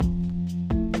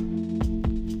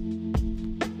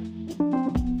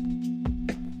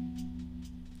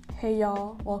Hey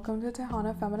y'all, welcome to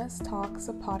Tejana Feminist Talks,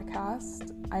 a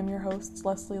podcast. I'm your host,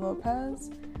 Leslie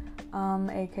Lopez,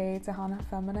 aka Tejana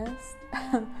Feminist.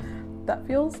 That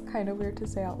feels kind of weird to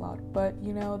say out loud, but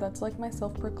that's like my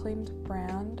self-proclaimed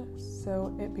brand,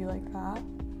 so it be like that.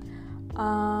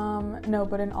 No,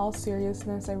 but in all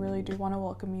seriousness, I really do want to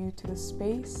welcome you to the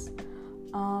space.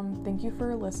 Thank you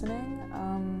for listening.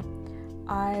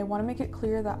 I want to make it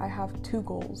clear that I have two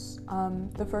goals.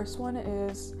 The first one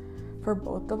is for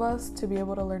both of us to be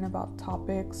able to learn about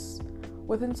topics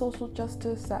within social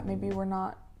justice that maybe we're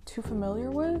not too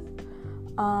familiar with.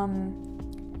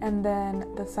 And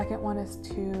then the second one is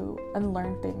to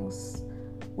unlearn things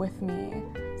with me.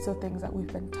 So things that we've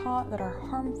been taught that are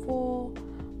harmful,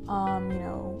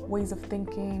 ways of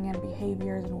thinking and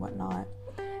behaviors and whatnot.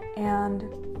 And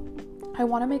I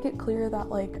want to make it clear that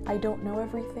I don't know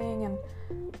everything, and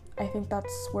I think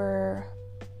that's where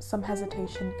some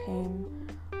hesitation came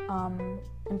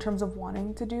in terms of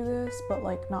wanting to do this, but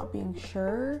not being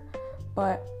sure.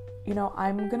 But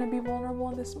I'm gonna be vulnerable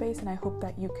in this space, and I hope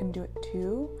that you can do it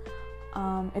too.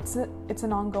 It's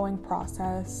an ongoing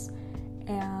process,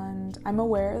 and I'm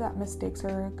aware that mistakes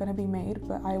are gonna be made,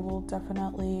 but I will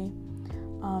definitely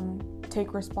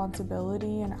take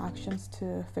responsibility and actions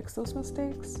to fix those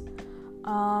mistakes.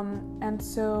 And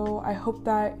so I hope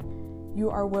that you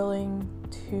are willing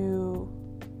to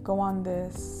go on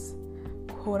this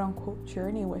quote-unquote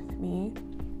journey with me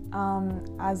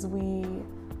as we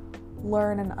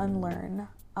learn and unlearn.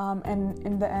 And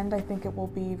in the end, I think it will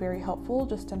be very helpful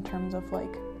just in terms of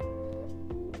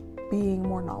being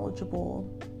more knowledgeable.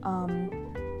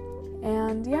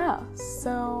 And yeah,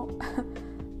 so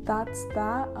that's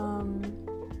that.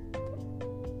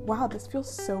 Wow, this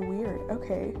feels so weird.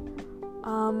 Okay.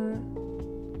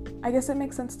 I guess it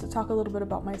makes sense to talk a little bit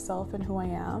about myself and who I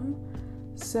am.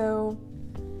 So,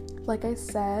 like I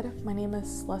said, my name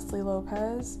is Leslie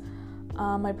Lopez.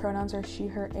 My pronouns are she,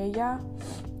 her, ella.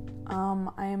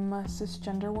 I'm a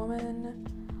cisgender woman.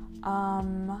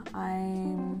 I'm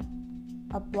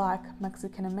a Black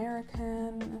Mexican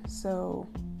American. So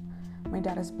my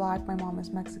dad is Black, my mom is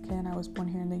Mexican. I was born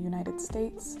here in the United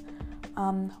States,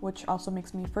 which also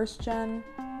makes me first gen.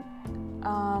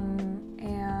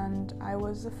 And I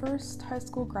was the first high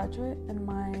school graduate in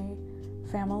my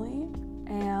family.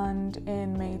 And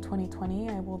in May 2020,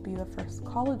 I will be the first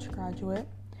college graduate,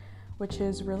 which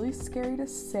is really scary to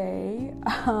say.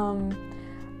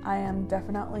 I am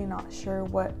definitely not sure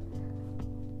what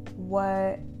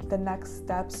the next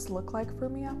steps look like for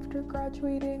me after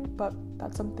graduating, but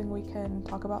that's something we can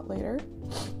talk about later.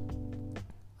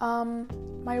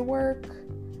 My work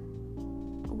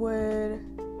would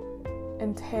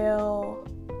entail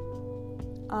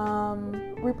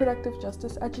reproductive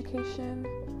justice education.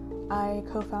 I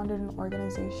co-founded an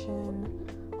organization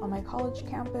on my college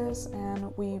campus,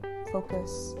 and we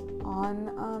focus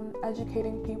on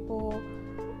educating people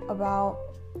about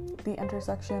the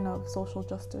intersection of social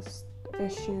justice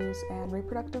issues and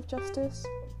reproductive justice.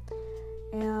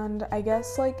 And I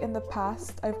guess in the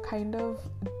past, I've kind of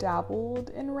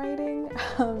dabbled in writing.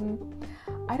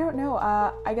 I don't know.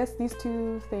 I guess these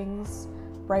two things,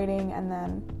 writing and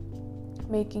then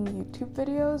making YouTube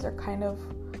videos, are kind of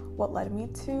what led me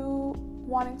to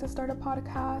wanting to start a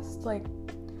podcast.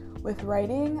 With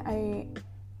writing,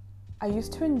 I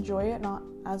used to enjoy it, not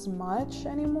as much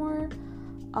anymore.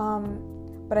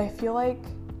 But I feel like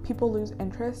people lose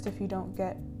interest if you don't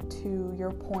get to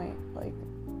your point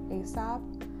ASAP.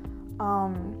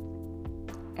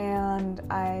 And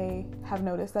I have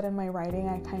noticed that in my writing,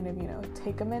 I kind of,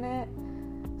 take a minute.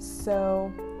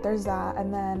 So there's that.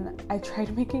 And then I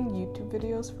tried making YouTube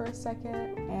videos for a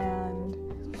second, and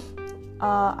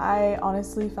I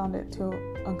honestly found it too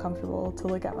uncomfortable to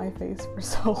look at my face for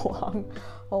so long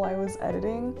while I was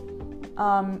editing.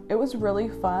 It was really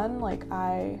fun.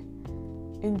 I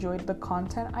enjoyed the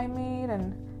content I made,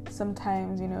 and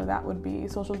sometimes, that would be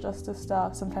social justice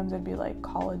stuff. Sometimes it'd be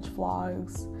college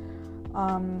vlogs.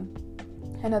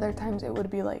 And other times it would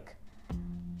be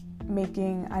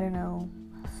making,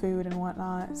 food and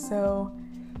whatnot. So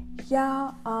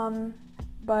yeah,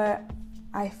 but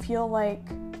I feel like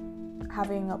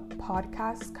having a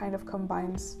podcast kind of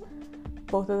combines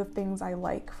both of the things I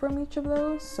like from each of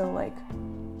those.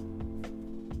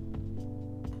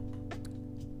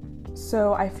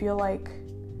 So I feel like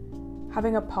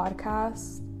having a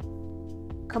podcast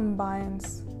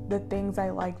combines the things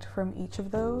I liked from each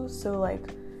of those. So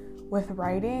with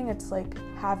writing, it's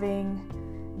having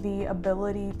the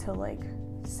ability to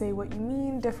say what you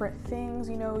mean, different things.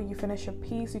 You finish a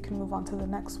piece, you can move on to the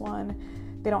next one.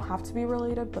 They don't have to be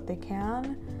related, but they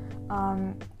can.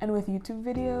 And with YouTube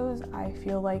videos, I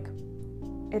feel like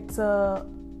it's a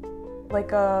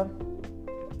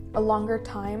longer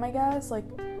time, I guess, like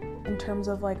in terms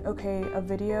of like, okay, a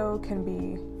video can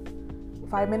be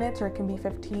 5 minutes or it can be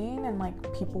 15 and like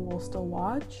people will still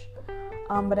watch,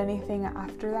 but anything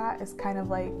after that is kind of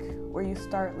like where you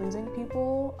start losing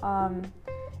people,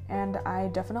 and I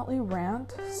definitely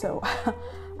rant, so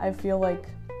I feel like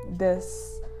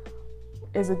this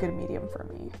is a good medium for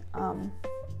me.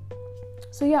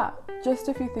 So yeah, just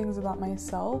a few things about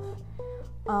myself,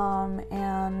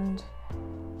 and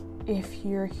if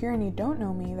you're here and you don't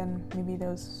know me, then maybe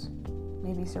those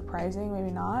may be surprising,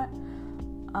 maybe not.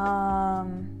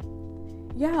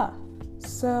 Yeah,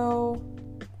 so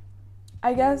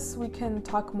I guess we can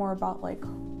talk more about like,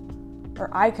 or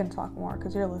I can talk more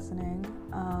because you're listening,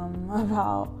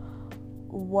 about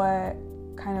what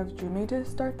kind of drew me to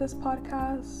start this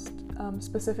podcast,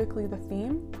 specifically the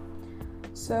theme.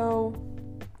 So,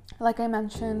 like I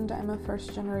mentioned, I'm a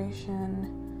first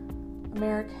generation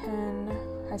American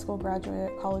high school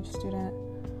graduate, college student,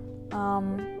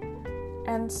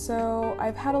 and so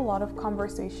I've had a lot of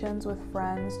conversations with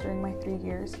friends during my 3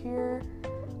 years here,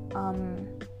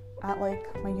 at like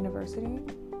my university,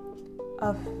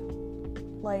 of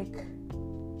like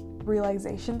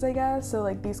realizations, I guess. So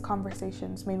like these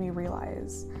conversations made me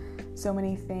realize so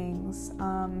many things.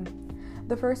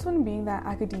 The first one being that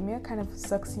academia kind of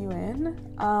sucks you in.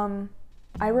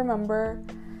 I remember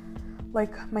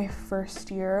like my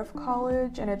first year of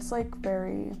college, and it's like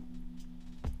very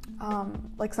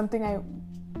like something I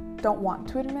don't want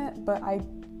to admit, but I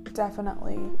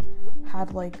definitely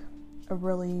had like a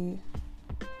really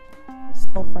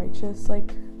self-righteous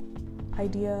like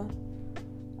idea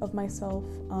of myself,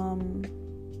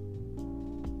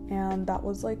 and that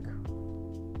was like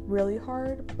really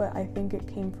hard, but I think it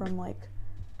came from like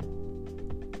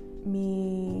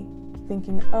me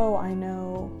thinking, oh, I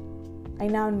now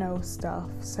know stuff,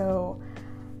 so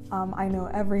I know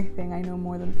everything. I know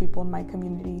more than people in my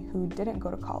community who didn't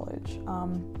go to college,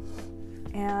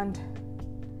 and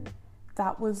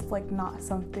that was like not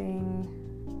something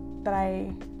that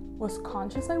I was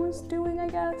conscious I was doing, I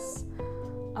guess,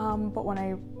 but when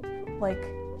I like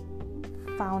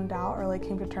found out or like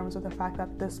came to terms with the fact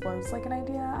that this was like an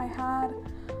idea I had,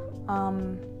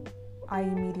 I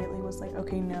immediately was like,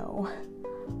 okay, no.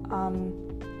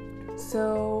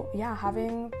 So yeah,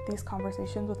 having these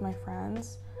conversations with my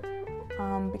friends,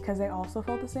 because they also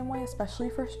felt the same way, especially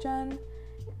first gen,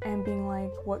 and being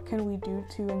like, what can we do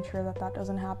to ensure that that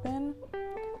doesn't happen?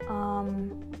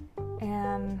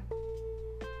 And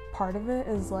part of it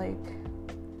is like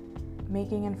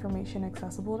making information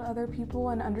accessible to other people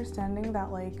and understanding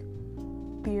that like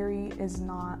theory is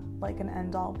not like an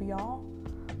end-all be-all,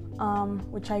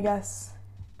 which I guess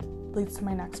leads to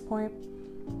my next point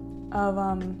of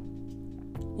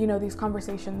these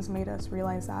conversations made us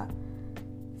realize that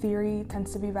theory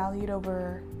tends to be valued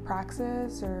over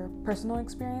praxis or personal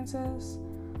experiences,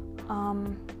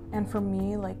 and for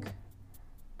me, like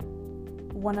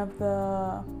one of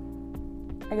the,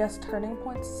 I guess, turning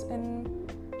points in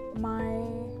my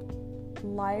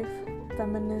life,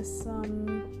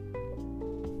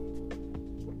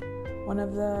 one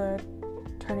of the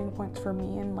turning points for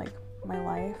me in like my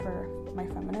life or my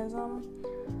feminism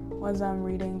was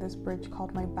reading this bridge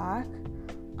called My Back,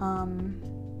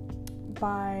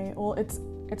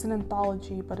 it's an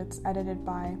anthology, but it's edited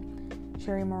by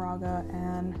Cherríe Moraga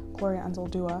and Gloria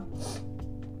Anzaldúa,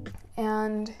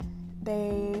 and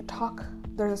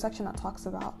there's a section that talks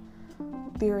about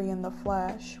theory in the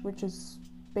flesh, which is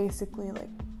basically like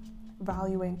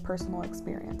valuing personal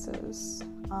experiences,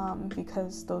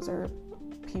 because those are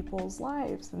people's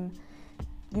lives and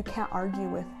you can't argue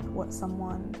with what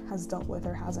someone has dealt with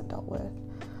or hasn't dealt with,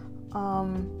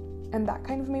 and that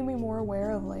kind of made me more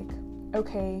aware of like,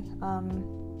 okay,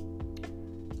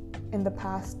 in the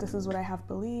past this is what I have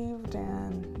believed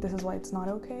and this is why it's not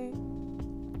okay.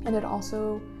 And it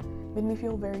also made me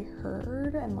feel very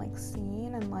heard and like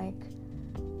seen, and like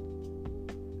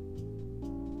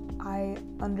I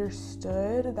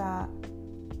understood that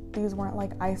these weren't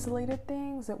like isolated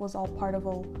things, it was all part of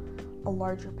a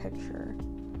larger picture.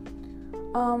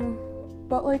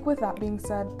 But like with that being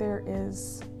said, there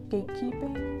is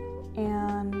gatekeeping,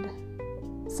 and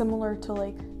similar to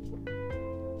like,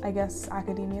 I guess,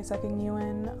 academia sucking you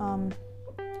in,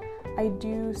 I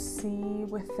do see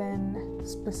within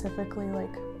specifically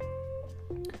like,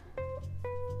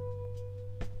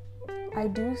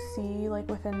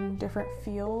 within different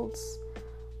fields,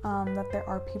 that there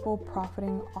are people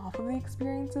profiting off of the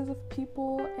experiences of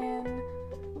people in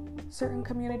certain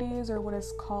communities, or what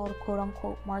is called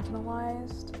quote-unquote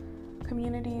marginalized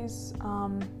communities,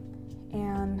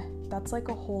 and that's like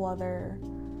a whole other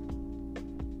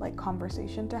like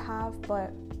conversation to have,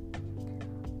 but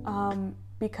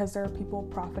because there are people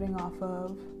profiting off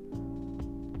of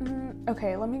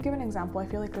okay, let me give an example. I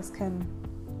feel like this can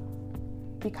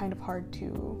be kind of hard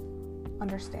to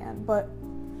understand, but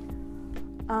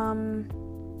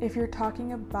if you're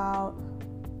talking about,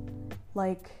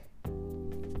 like,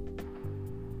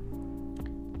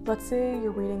 let's say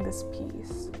you're reading this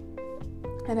piece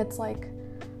and it's like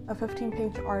a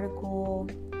 15-page article,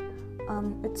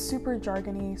 it's super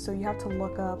jargony, so you have to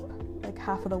look up like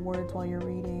half of the words while you're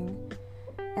reading,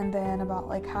 and then about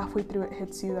like halfway through it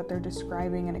hits you that they're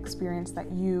describing an experience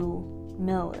that you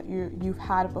know, that you've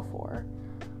had before,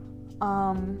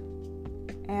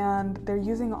 and they're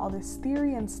using all this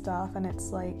theory and stuff, and it's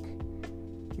like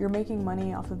you're making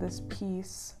money off of this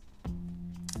piece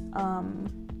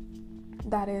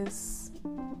that is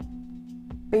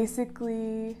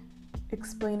basically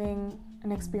explaining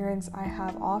an experience I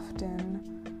have often,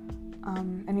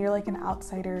 and you're like an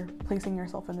outsider placing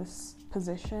yourself in this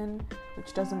position,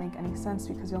 which doesn't make any sense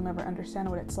because you'll never understand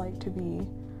what it's like to be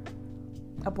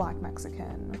a Black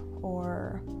Mexican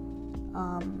or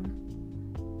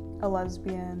a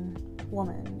lesbian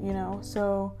woman, you know?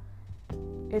 So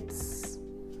it's,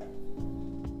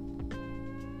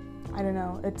 I don't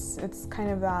know, it's kind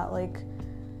of that, like,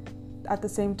 at the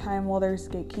same time, while there's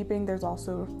gatekeeping, there's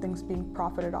also things being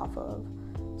profited off of.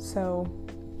 So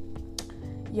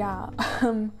yeah.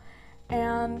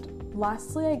 And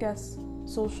lastly, I guess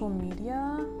social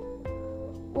media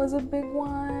was a big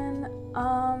one.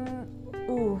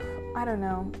 I don't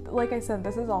know. Like I said,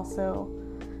 this is also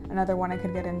another one I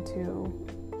could get into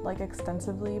like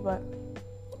extensively, but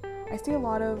I see a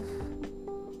lot of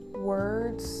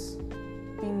words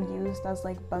being used as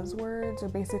like buzzwords, or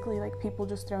basically like people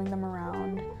just throwing them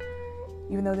around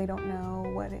even though they don't know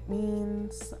what it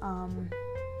means.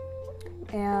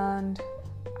 And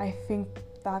I think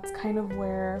that's kind of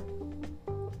where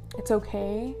it's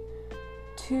okay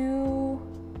to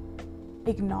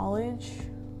acknowledge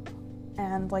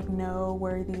and like know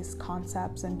where these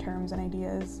concepts and terms and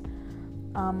ideas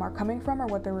are coming from or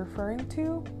what they're referring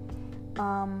to.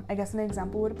 I guess an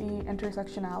example would be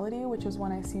intersectionality, which is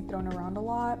one I see thrown around a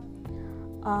lot.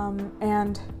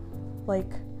 And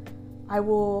like, I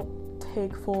will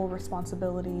take full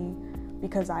responsibility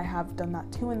because I have done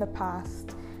that too in the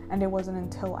past. And it wasn't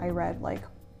until I read like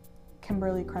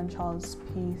Kimberly Crenshaw's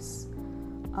piece,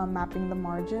 Mapping the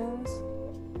Margins,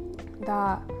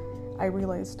 that I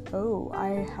realized, oh,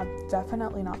 I have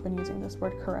definitely not been using this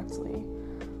word correctly.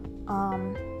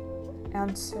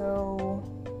 And so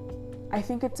I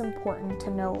think it's important to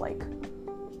know like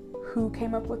who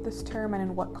came up with this term and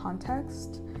in what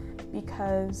context,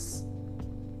 because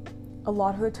a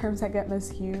lot of the terms that get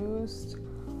misused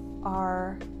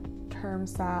are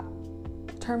terms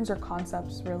or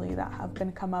concepts really that have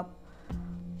been come up.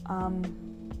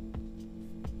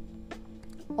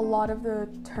 A lot of the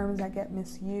terms that get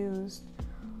misused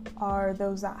are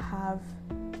those that have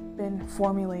been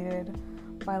formulated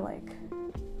by like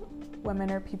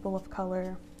women or people of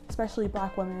color, especially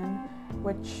Black women,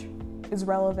 which is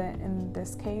relevant in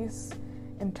this case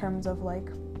in terms of like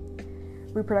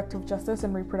reproductive justice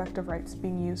and reproductive rights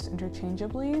being used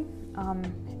interchangeably.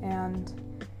 And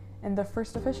in the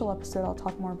first official episode, I'll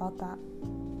talk more about that.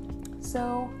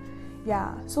 So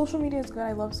yeah, social media is good.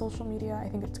 I love social media. I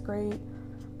think it's great.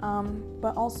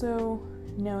 But also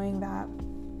knowing that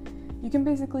you can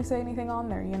basically say anything on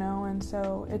there, you know? And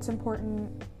so it's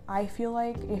important, I feel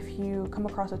like, if you come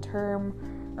across a term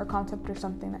or concept or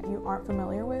something that you aren't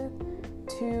familiar with,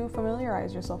 to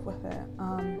familiarize yourself with it.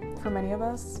 For many of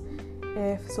us,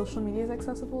 if social media is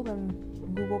accessible, then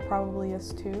Google probably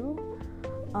is too.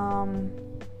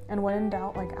 And when in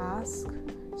doubt, like, ask.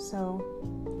 So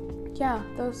yeah,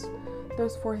 those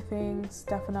 4 things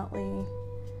definitely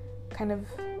kind of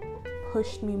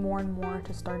pushed me more and more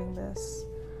to starting this.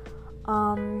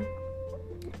 And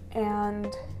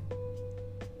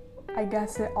I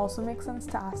guess it also makes sense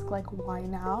to ask, like, why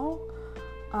now?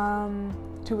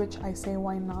 To which I say,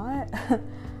 why not?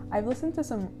 I've listened to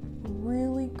some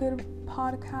really good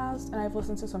podcasts and I've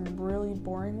listened to some really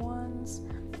boring ones,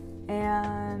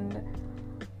 and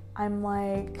I'm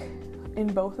like, in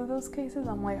both of those cases,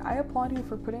 I'm like, I applaud you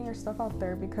for putting your stuff out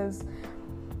there, because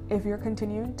if you're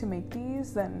continuing to make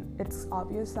these, then it's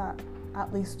obvious that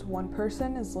at least one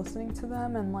person is listening to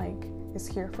them and like is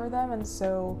here for them, and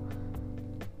so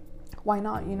why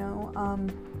not, you know?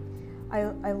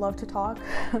 I love to talk.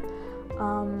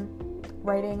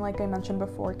 Writing, like I mentioned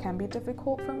before, can be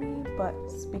difficult for me, but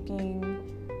speaking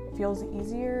feels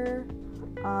easier.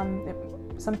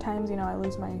 Sometimes, you know, I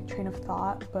lose my train of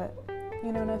thought, but,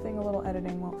 you know, nothing a little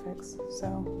editing won't fix.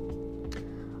 So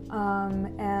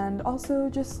And also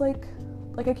just like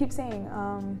I keep saying,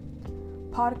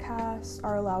 podcasts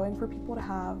are allowing for people to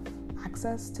have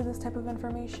access to this type of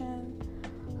information.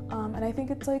 And I think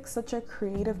it's like such a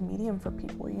creative medium for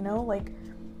people, you know, like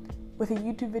with a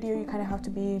YouTube video, you kind of have to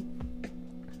be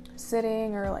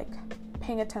sitting or like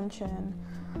paying attention,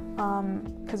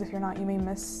 because if you're not, you may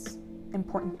miss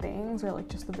important things or like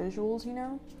just the visuals, you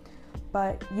know.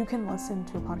 But you can listen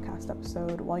to a podcast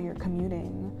episode while you're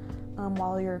commuting,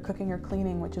 while you're cooking or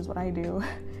cleaning, which is what I do,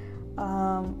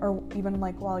 or even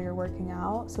like while you're working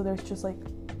out. So there's just like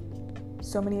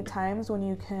so many times when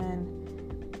you can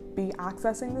be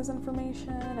accessing this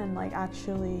information and like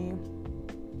actually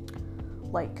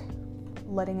like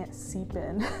letting it seep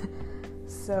in.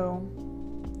 So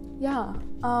yeah,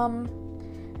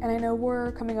 and I know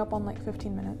we're coming up on like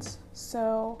 15 minutes,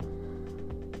 so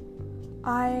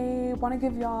I want to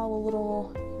give y'all a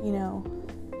little, you know,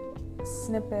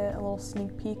 snippet, a little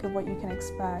sneak peek of what you can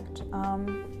expect.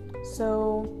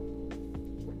 So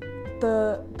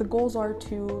the goals are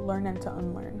to learn and to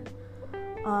unlearn,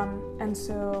 and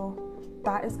so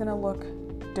that is going to look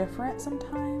different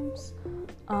sometimes,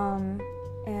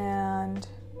 and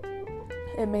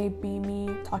it may be me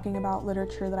talking about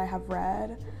literature that I have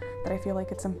read that I feel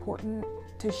like it's important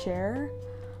to share.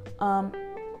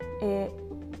 It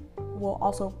will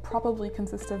also probably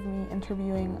consist of me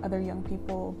interviewing other young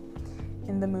people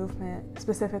in the movement,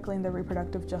 specifically in the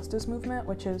reproductive justice movement,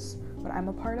 which is what I'm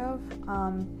a part of.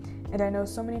 And I know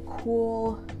so many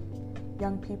cool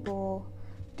young people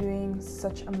doing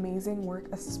such amazing work,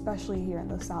 especially here in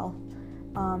the South.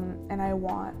 And I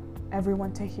want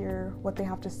everyone to hear what they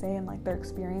have to say and like their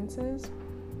experiences.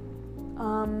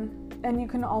 And you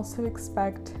can also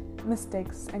expect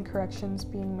mistakes and corrections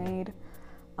being made.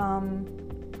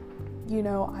 You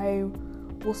know, I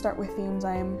will start with themes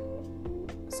I'm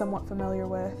somewhat familiar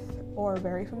with or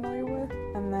very familiar with,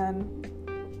 and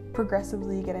then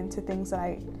progressively get into things that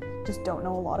I just don't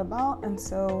know a lot about. And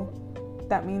so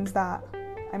that means that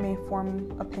I may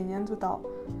form opinions without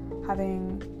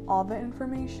having all the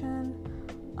information,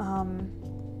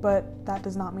 but that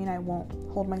does not mean I won't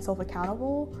hold myself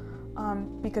accountable,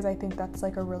 because I think that's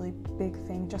like a really big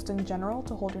thing just in general,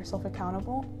 to hold yourself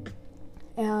accountable.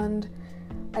 And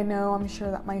I'm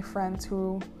sure that my friends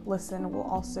who listen will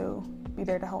also be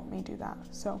there to help me do that.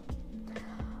 So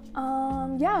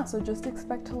so just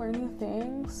expect to learn new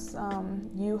things.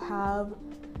 You have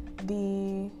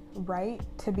the right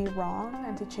to be wrong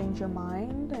and to change your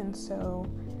mind, and so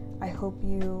I hope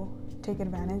you take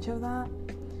advantage of that.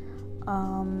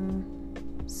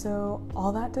 So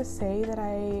all that to say that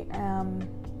I am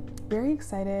very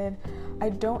excited. I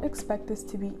don't expect this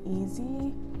to be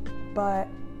easy, but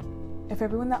if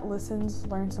everyone that listens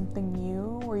learns something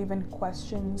new or even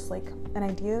questions like an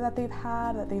idea that they've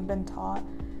had, that they've been taught,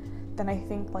 then I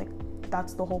think like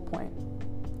that's the whole point.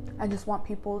 I just want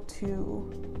people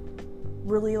to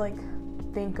really like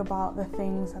think about the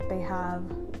things that they have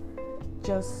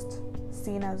just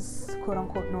seen as quote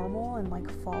unquote normal and like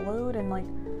followed, and like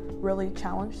really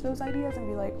challenge those ideas and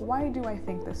be like, why do I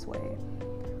think this way?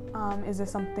 Is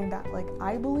this something that like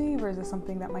I believe, or is this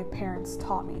something that my parents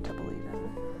taught me to believe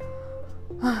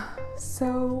in?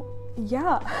 So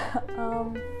yeah,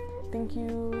 thank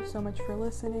you so much for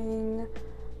listening.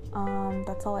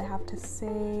 That's all I have to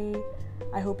say.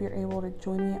 I hope you're able to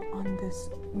join me on this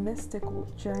mystical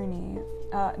journey.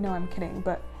 No, I'm kidding,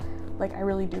 but like I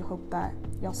really do hope that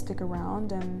y'all stick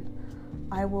around, and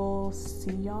I will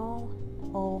see y'all.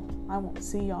 Oh, I won't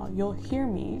see y'all. You'll hear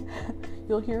me.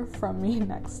 You'll hear from me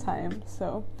next time.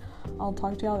 So I'll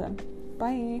talk to y'all then.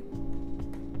 Bye.